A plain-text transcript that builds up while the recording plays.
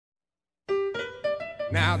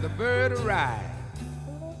Now the bird arrived,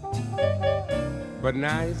 but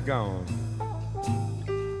now he's gone.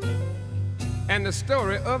 And the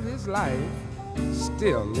story of his life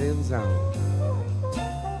still lives on.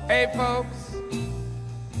 Hey folks,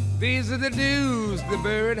 these are the dues the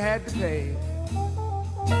bird had to pay.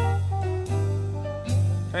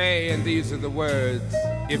 Hey, and these are the words,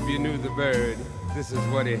 if you knew the bird, this is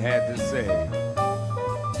what he had to say.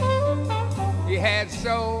 He had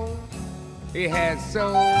soul, he had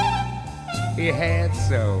soul, he had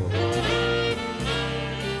soul.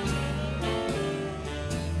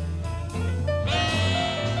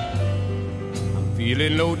 I'm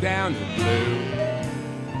feeling low down and blue.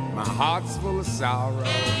 My heart's full of sorrow.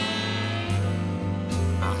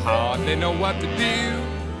 I hardly know what to do.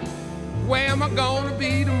 Where am I gonna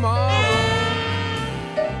be tomorrow?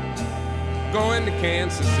 Going to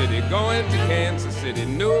Kansas City, going to Kansas City.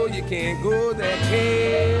 No, you can't go there,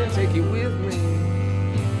 can't take you with me.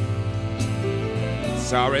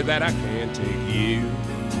 Sorry that I can't take you.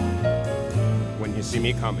 When you see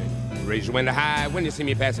me coming, raise your window high. When you see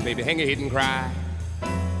me passing, baby, hang your head and cry.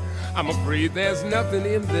 I'm afraid there's nothing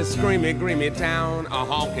in this screamy, dreamy town a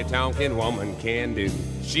honky-tonkin' woman can do.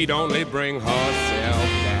 She'd only bring herself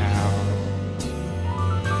down.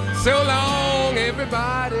 So long,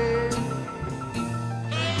 everybody.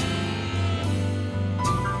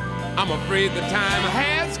 I'm afraid the time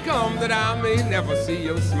has come that I may never see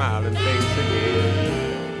your smiling face again.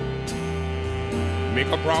 Make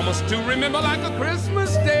a promise to remember like a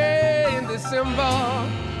Christmas day in December.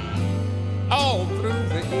 All through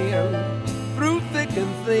the end, through thick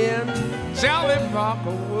and thin, Charlie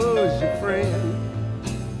Parker was your friend.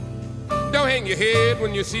 Don't hang your head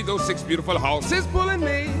when you see those 6 beautiful horses pulling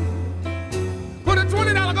me. Put a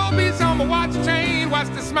 $20 gold piece on my watch chain, watch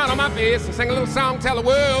the smile on my face, and sing a little song, tell the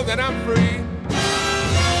world that I'm free.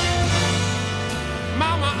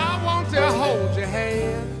 Mama, I want to hold your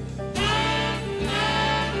hand.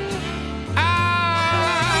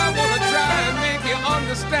 I want to try and make you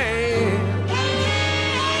understand.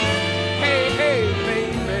 Hey, hey,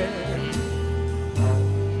 baby.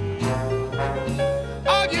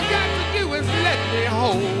 All you got to do is let me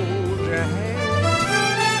hold your hand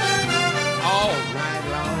all night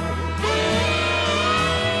long.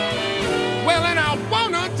 Well, and I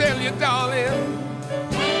wanna tell you, darling,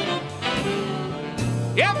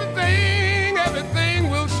 everything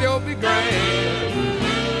will sure be grand.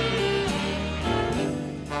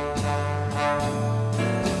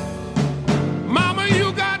 Mama,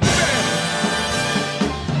 you got the best.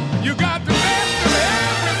 You got the best of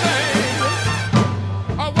everything.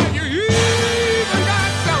 Oh, well, you even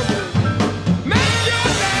got something. Make your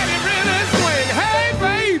daddy really swing. Hey,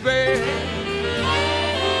 baby.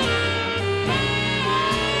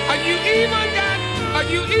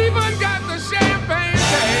 You even got the champagne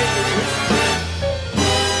taste.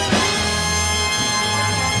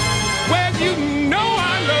 Well, you know I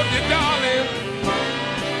love you, darling.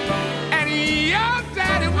 And your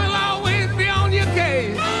daddy will always be on your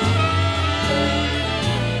case.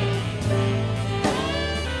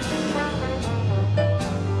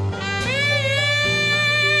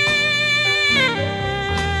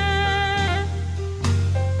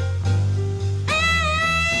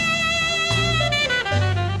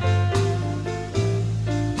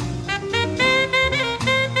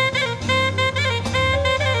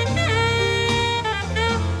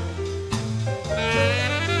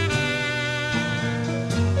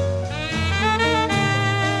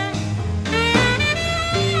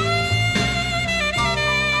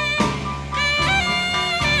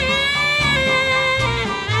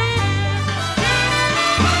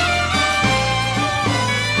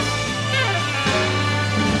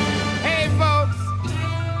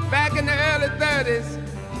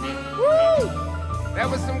 There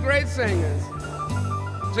were some great singers.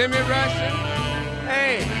 Jimmy Rushing,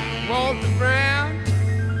 hey, Walter Brown,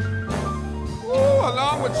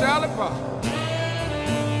 along with Charlie Parker.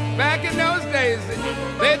 Back in those days,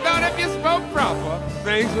 they thought if you spoke proper,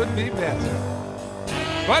 things would be better.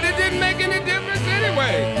 But it didn't make any difference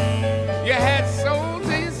anyway. You had soul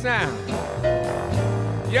to your sound.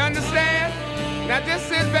 You understand? Now just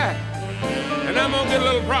sit back, and I'm gonna get a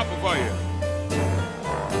little proper for you.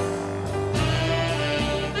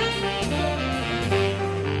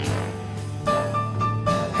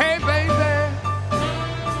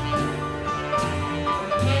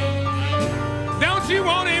 You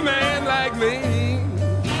want a man like me?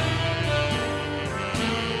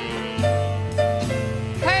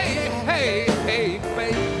 Hey, hey, hey,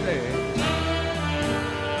 baby.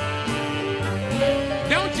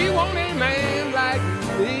 Don't you want a man like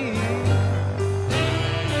me?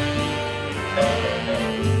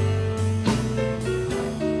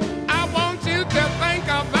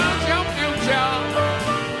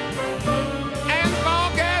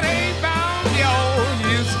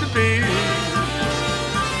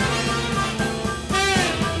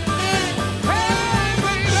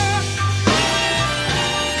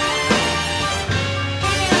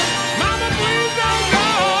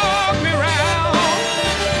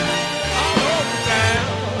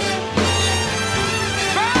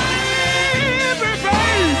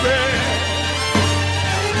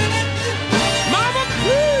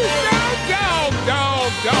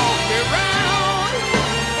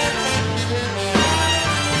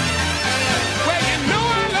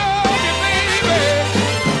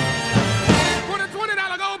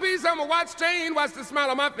 watch change, watch the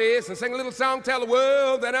smile on my face, and sing a little song, tell the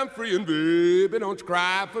world that I'm free. And baby, don't you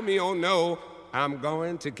cry for me, oh no, I'm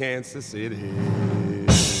going to Kansas City.